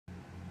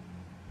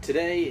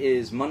Today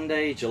is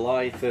Monday,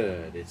 July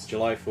 3rd. It's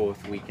July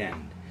 4th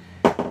weekend.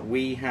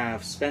 We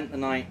have spent the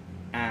night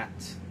at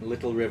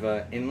Little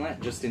River Inlet,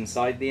 just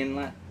inside the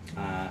inlet,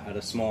 at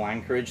a small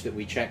anchorage that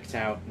we checked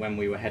out when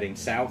we were heading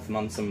south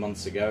months and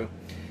months ago.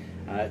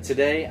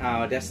 Today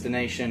our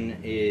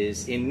destination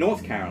is in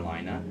North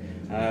Carolina.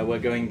 We're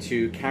going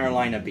to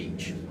Carolina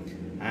Beach.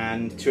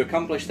 And to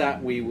accomplish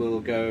that, we will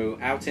go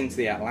out into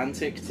the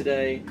Atlantic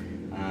today.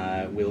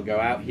 We'll go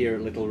out here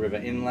at Little River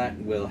Inlet,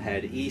 we'll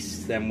head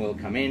east, then we'll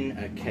come in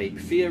at Cape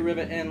Fear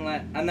River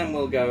Inlet, and then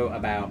we'll go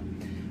about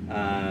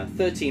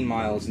 13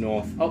 miles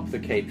north up the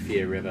Cape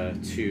Fear River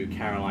to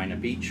Carolina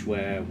Beach,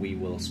 where we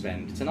will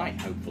spend tonight,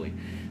 hopefully.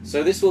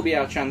 So this will be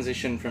our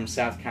transition from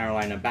South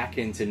Carolina back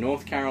into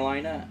North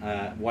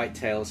Carolina,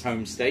 Whitetail's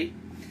home state.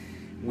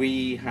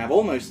 We have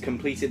almost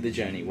completed the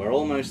journey. We're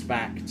almost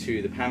back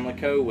to the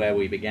Pamlico where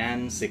we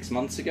began 6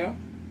 months ago.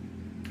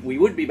 We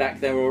would be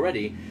back there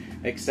already,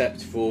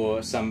 except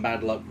for some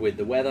bad luck with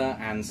the weather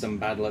and some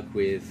bad luck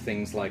with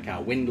things like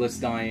our windlass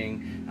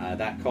dying.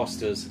 That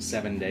cost us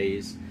 7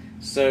 days.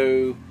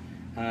 So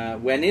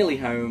we're nearly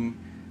home.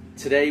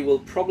 Today will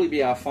probably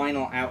be our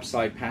final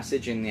outside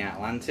passage in the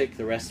Atlantic.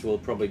 The rest will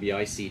probably be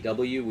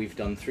ICW. We've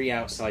done 3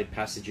 outside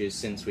passages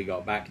since we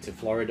got back to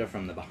Florida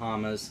from the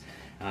Bahamas.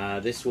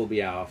 This will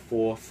be our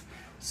 4th.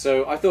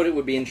 So I thought it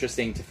would be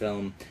interesting to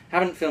film.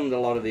 Haven't filmed a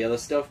lot of the other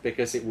stuff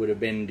because it would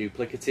have been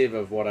duplicative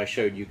of what I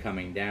showed you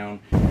coming down.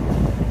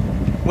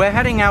 We're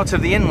heading out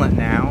of the inlet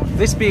now.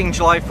 This being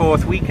July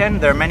 4th weekend,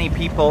 there are many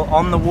people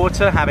on the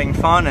water having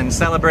fun and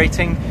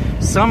celebrating.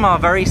 Some are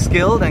very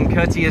skilled and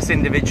courteous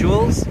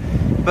individuals,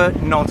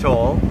 but not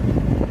all,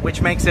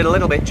 which makes it a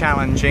little bit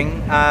challenging.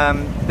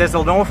 There's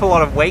an awful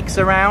lot of wakes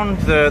around.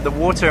 The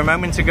water a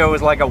moment ago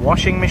was like a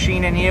washing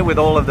machine in here with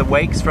all of the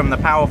wakes from the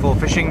powerful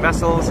fishing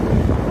vessels.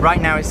 Right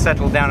now it's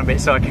settled down a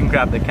bit so I can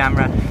grab the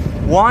camera.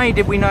 Why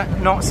did we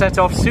not set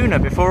off sooner,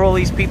 before all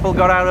these people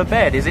got out of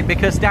bed? Is it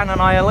because Dan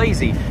and I are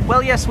lazy?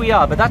 Well, yes we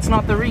are, but that's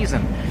not the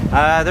reason.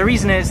 The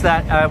reason is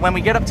that when we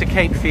get up to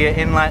Cape Fear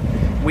Inlet,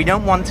 we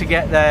don't want to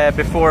get there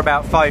before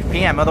about 5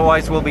 PM,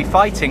 otherwise we'll be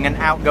fighting an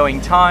outgoing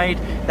tide.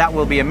 That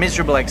will be a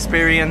miserable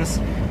experience.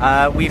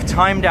 We've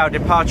timed our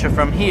departure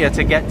from here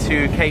to get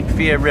to Cape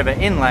Fear River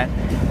Inlet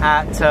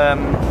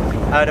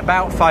at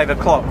about 5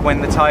 o'clock, when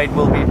the tide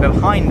will be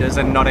behind us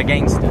and not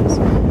against us.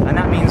 And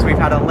that means we've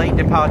had a late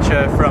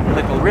departure from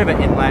Little River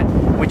Inlet,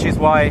 which is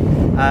why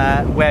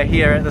we're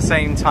here at the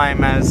same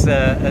time as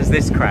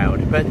this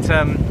crowd. But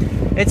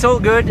it's all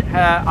good.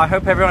 I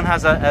hope everyone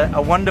has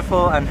a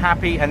wonderful and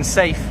happy and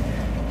safe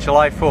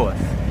July 4th.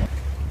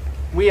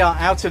 We are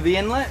out of the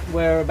inlet.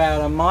 We're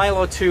about a mile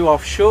or 2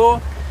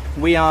 offshore.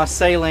 We are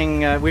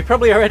sailing, we've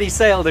probably already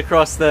sailed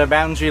across the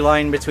boundary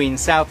line between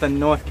South and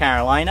North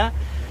Carolina.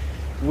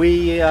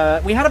 We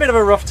had a bit of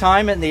a rough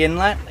time at the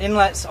inlet.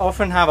 Inlets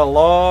often have a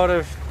lot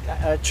of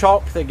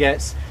chop that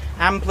gets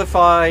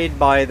amplified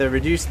by the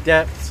reduced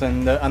depths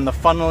and the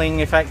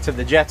funneling effect of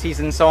the jetties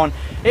and so on.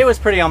 It was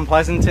pretty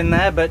unpleasant in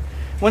there, but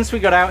once we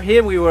got out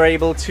here we were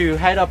able to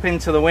head up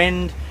into the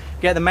wind,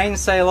 get the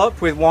mainsail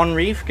up with 1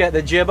 reef, get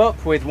the jib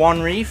up with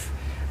 1 reef,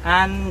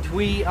 and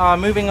we are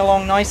moving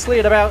along nicely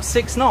at about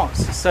 6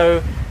 knots.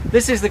 So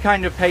this is the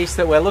kind of pace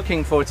that we're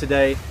looking for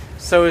today,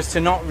 so as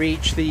to not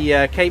reach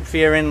the Cape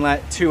Fear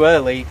Inlet too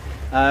early,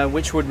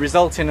 which would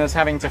result in us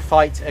having to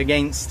fight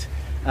against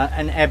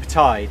an ebb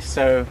tide.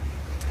 So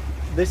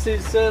this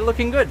is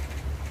looking good.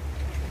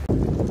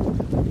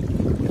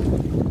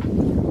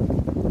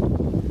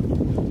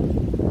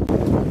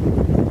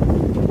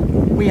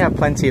 We have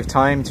plenty of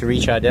time to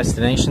reach our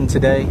destination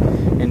today.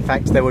 In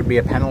fact, there would be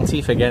a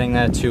penalty for getting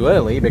there too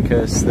early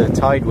because the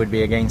tide would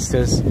be against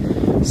us.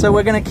 So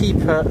we're going to keep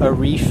a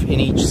reef in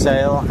each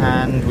sail,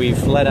 and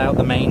we've let out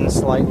the main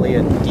slightly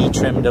and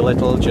de-trimmed a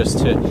little just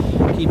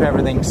to keep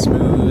everything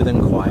smooth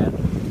and quiet.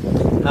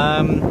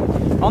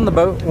 On the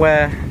boat,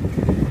 we're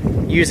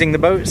using the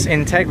boat's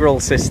integral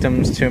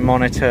systems to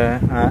monitor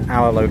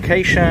our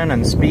location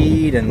and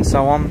speed and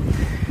so on.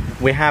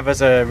 We have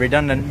as a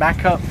redundant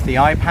backup the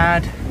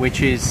iPad, which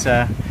is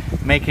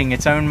making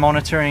its own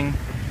monitoring,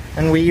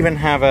 and we even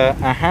have a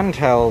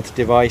handheld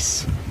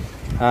device.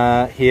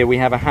 Here we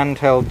have a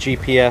handheld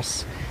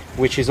GPS,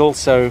 which is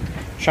also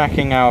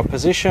tracking our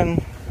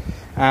position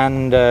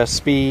and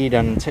speed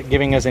and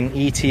giving us an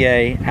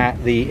ETA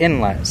at the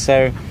inlet.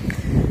 So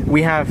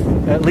we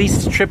have at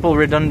least triple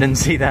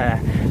redundancy there,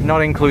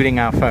 not including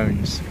our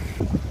phones.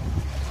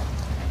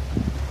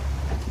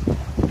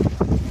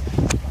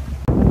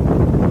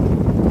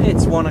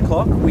 It's 1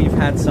 o'clock, we've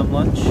had some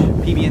lunch,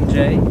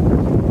 PB&J,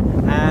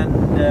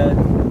 and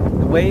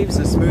the waves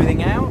are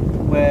smoothing out.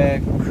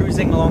 We're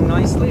cruising along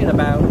nicely at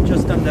about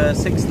just under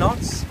 6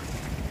 knots.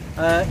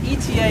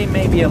 ETA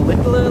may be a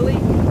little early.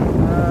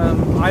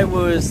 I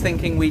was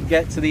thinking we'd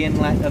get to the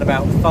inlet at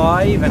about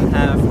 5 and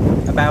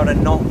have about a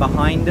knot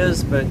behind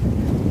us, but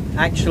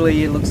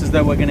actually it looks as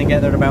though we're going to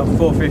get there at about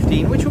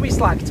 4:15, which will be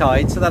slack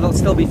tide, so that'll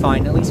still be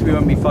fine. At least we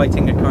won't be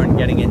fighting a current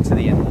getting into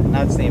the inlet.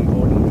 That's the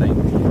important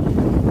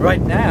thing. Right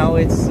now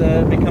it's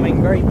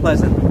becoming very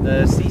pleasant.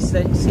 The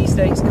sea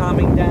state's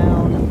calming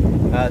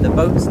down, the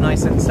boat's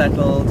nice and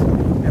settled,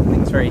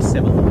 everything's very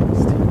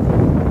civilized.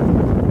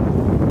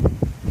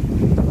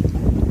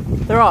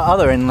 There are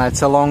other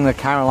inlets along the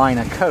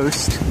Carolina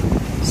coast.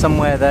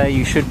 Somewhere there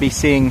you should be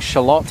seeing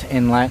Charlotte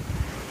Inlet,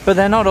 but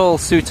they're not all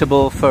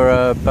suitable for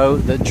a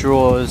boat that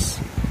draws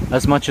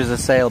as much as a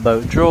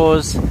sailboat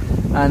draws,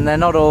 and they're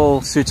not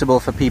all suitable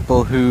for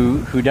people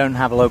who don't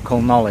have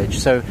local knowledge.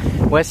 So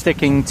we're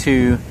sticking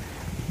to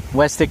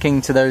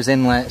those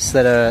inlets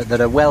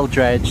that are well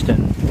dredged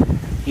and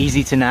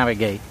easy to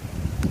navigate.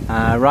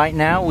 Right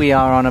now we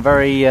are on a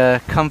very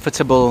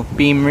comfortable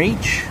beam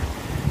reach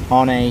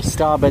on a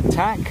starboard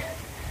tack,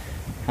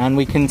 and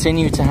we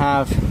continue to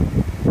have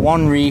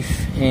one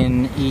reef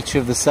in each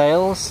of the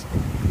sails,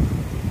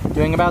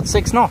 doing about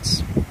 6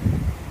 knots.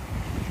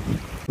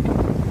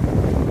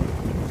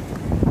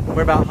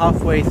 We're about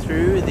halfway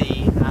through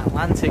the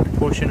Atlantic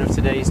portion of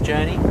today's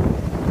journey,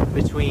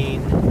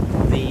 between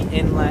the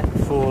inlet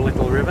for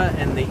Little River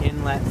and the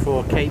inlet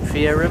for Cape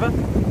Fear River.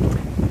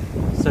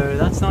 So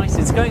that's nice,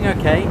 it's going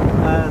okay.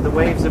 The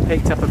waves have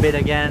picked up a bit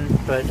again,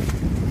 but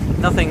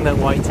nothing that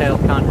Whitetail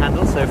can't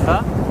handle so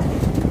far.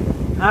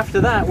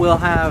 After that we'll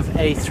have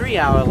a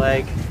 3-hour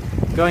leg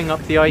going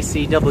up the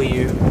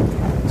ICW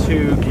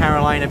to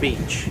Carolina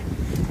Beach.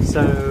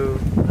 So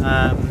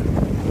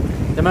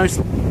the most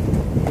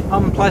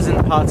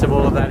unpleasant part of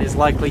all of that is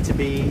likely to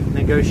be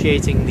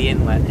negotiating the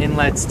inlet.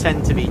 Inlets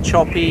tend to be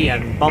choppy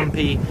and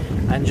bumpy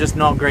and just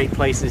not great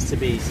places to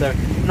be. So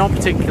not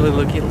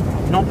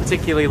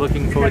particularly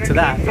looking forward to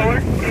that.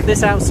 But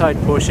this outside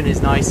portion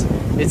is nice.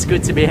 It's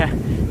good to be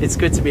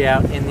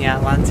out in the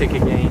Atlantic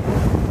again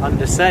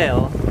under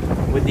sail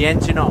with the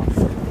engine off.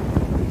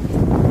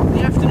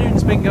 The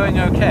afternoon's been going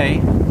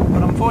okay,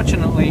 but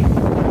unfortunately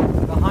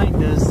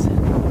behind us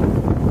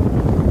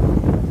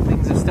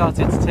things have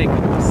started to take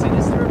a more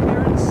sinister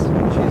appearance,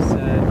 which is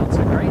not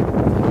so great.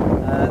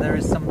 There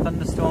is some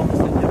thunderstorms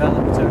that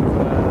developed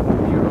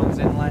over Urals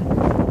Inlet,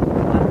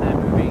 and they're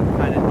moving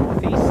kind of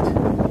northeast.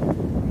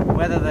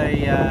 Whether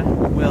they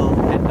will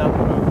end up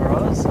over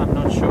us, I'm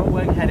not sure.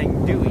 We're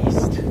heading due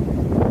east,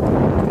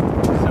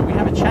 so we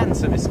have a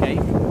chance of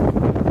escape.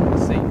 We'll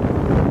see.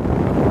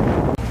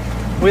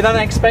 With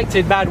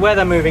unexpected bad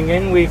weather moving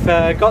in, we've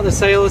got the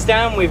sails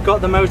down, we've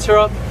got the motor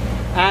up,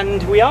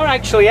 and we are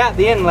actually at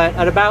the inlet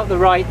at about the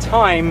right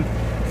time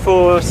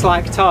for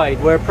slack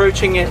tide. We're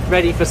approaching it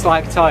ready for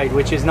slack tide,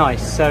 which is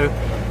nice. So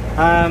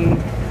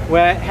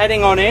we're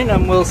heading on in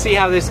and we'll see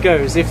how this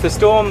goes. If the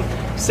storm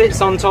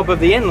sits on top of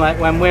the inlet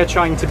when we're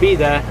trying to be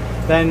there,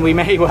 then we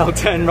may well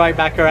turn right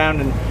back around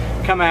and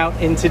come out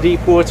into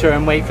deep water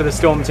and wait for the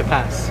storm to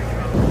pass.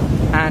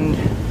 And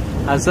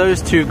as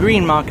those 2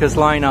 green markers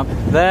line up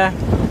there,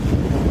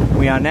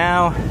 we are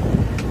now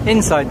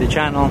inside the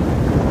channel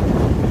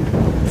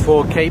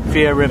for Cape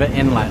Fear River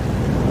Inlet.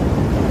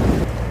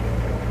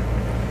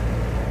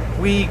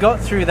 We got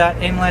through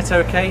that inlet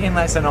okay.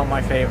 Inlets are not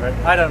my favourite.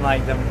 I don't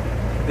like them.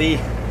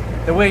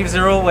 The waves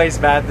are always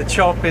bad, the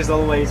chop is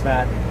always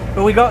bad.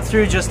 But we got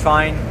through just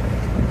fine.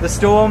 The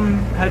storm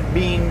had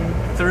been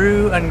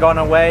through and gone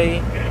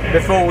away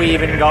before we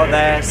even got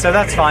there, so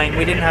that's fine.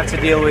 We didn't have to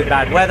deal with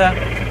bad weather.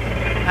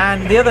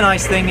 And the other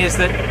nice thing is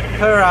that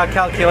per our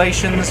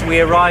calculations we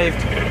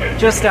arrived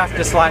just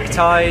after slack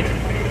tide,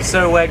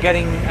 so we're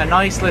getting a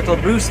nice little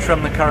boost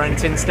from the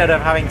current instead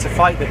of having to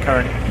fight the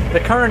current. The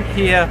current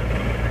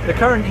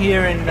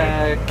here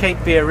in Cape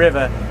Fear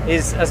River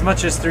is as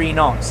much as 3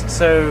 knots,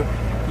 so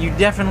you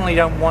definitely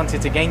don't want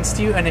it against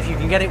you, and if you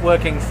can get it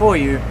working for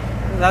you,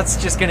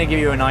 that's just going to give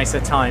you a nicer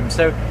time.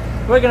 So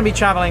we're going to be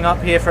traveling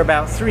up here for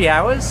about 3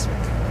 hours,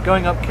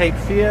 going up Cape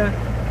Fear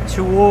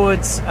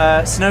towards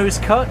Snow's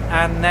Cut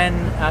and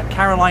then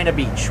Carolina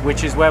Beach,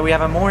 which is where we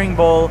have a mooring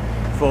ball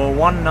for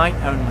 1 night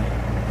only.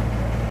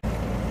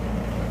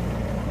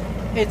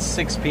 It's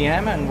 6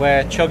 p.m. and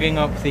we're chugging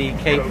up the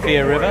Cape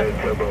Fear River.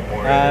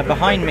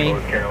 Behind me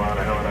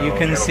you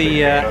can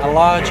see a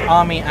large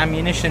army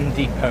ammunition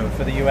depot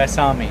for the US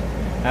Army.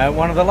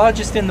 One of the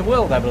largest in the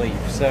world, I believe,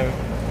 so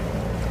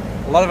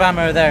a lot of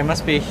ammo there. It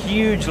must be a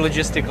huge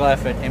logistical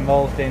effort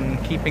involved in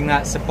keeping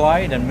that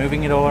supplied and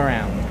moving it all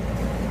around.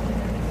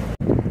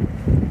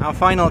 Our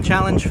final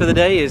challenge for the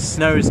day is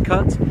Snow's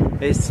Cut.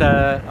 It's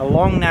a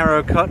long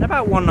narrow cut,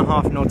 about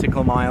 1.5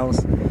 nautical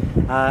miles.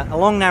 A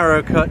long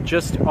narrow cut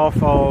just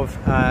off of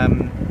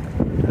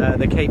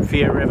the Cape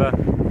Fear River,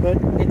 but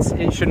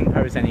it shouldn't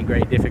pose any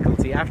great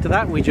difficulty. After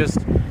that we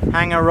just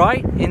hang a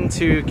right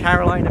into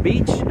Carolina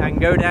Beach and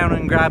go down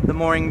and grab the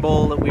mooring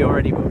ball that we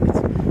already booked.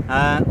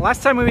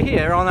 Last time we were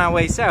here on our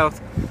way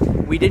south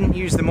we didn't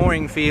use the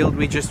mooring field,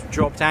 we just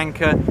dropped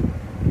anchor.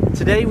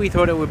 Today we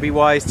thought it would be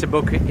wise to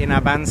book in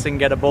Abans and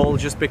get a ball,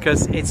 just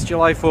because it's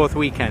July 4th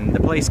weekend.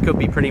 The place could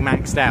be pretty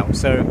maxed out,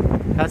 so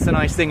that's the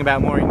nice thing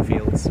about mooring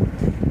fields.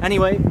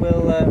 Anyway,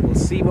 we'll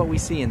see what we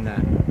see in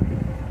there.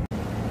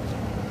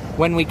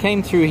 When we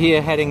came through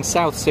here heading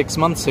south 6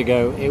 months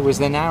ago, it was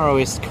the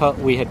narrowest cut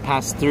we had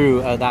passed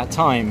through at that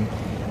time,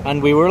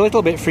 and we were a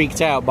little bit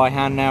freaked out by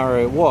how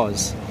narrow it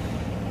was.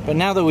 But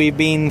now that we've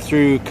been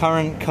through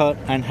Current Cut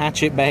and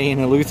Hatchet Bay in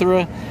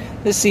Eleuthera,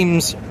 this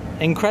seems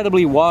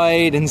incredibly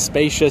wide and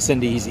spacious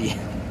and easy.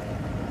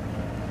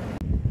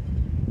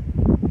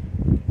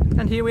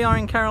 And here we are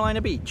in Carolina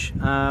Beach.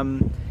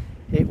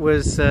 It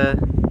was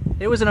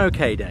an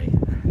okay day.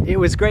 It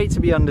was great to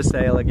be under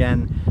sail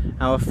again.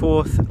 Our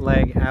fourth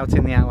leg out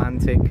in the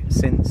Atlantic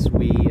since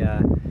we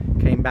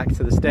came back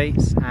to the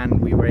States, and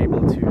we were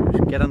able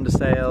to get under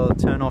sail,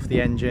 turn off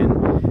the engine,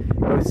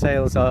 both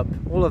sails up.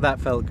 All of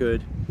that felt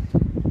good.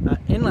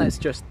 Inlets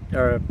just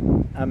are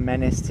a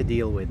menace to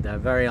deal with. They're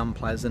very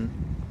unpleasant.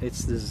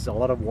 There's a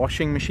lot of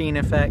washing machine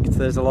effect.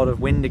 There's a lot of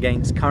wind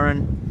against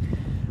current.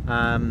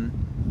 And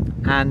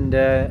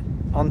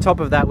on top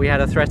of that, we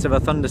had a threat of a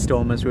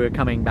thunderstorm as we were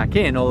coming back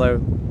in,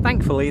 although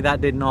thankfully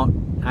that did not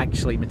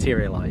actually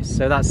materialize,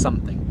 so that's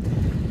something.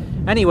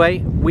 Anyway,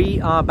 we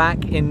are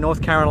back in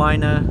North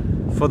Carolina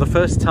for the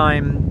first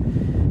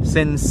time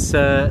since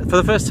for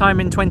the first time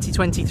in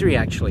 2023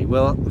 actually.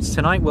 Well,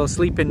 tonight we'll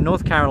sleep in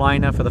North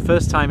Carolina for the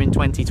first time in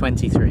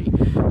 2023,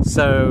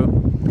 so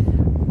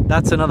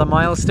that's another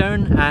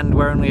milestone, and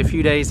we're only a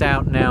few days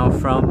out now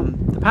from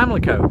the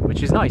Pamlico,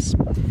 which is nice.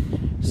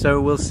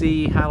 So we'll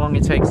see how long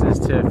it takes us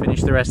to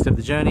finish the rest of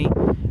the journey,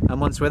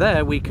 and once we're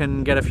there we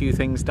can get a few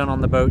things done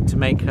on the boat to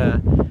make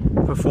her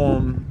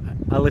perform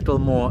a little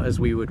more as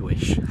we would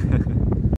wish.